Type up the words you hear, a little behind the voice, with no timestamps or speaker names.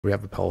We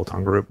have a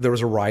Peloton group. There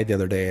was a ride the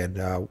other day,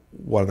 and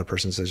one of the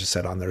persons that just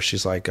said on there,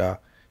 she's like,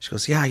 she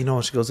goes, yeah,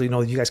 she goes,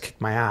 you guys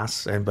kicked my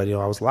ass, but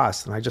I was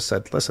last. And I just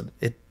said, listen,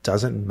 it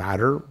doesn't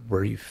matter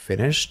where you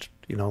finished.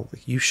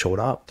 You showed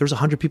up. There's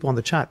 100 people on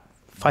the chat.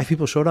 5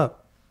 people showed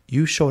up.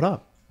 You showed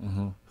up.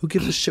 Who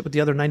gives a shit what the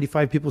other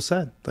 95 people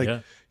said?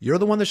 You're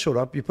the one that showed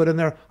up. You put in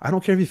there, I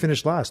don't care if you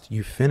finished last.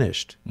 You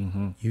finished.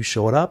 You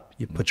showed up.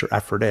 You put your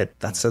effort in.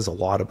 That says a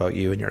lot about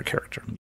you and your character.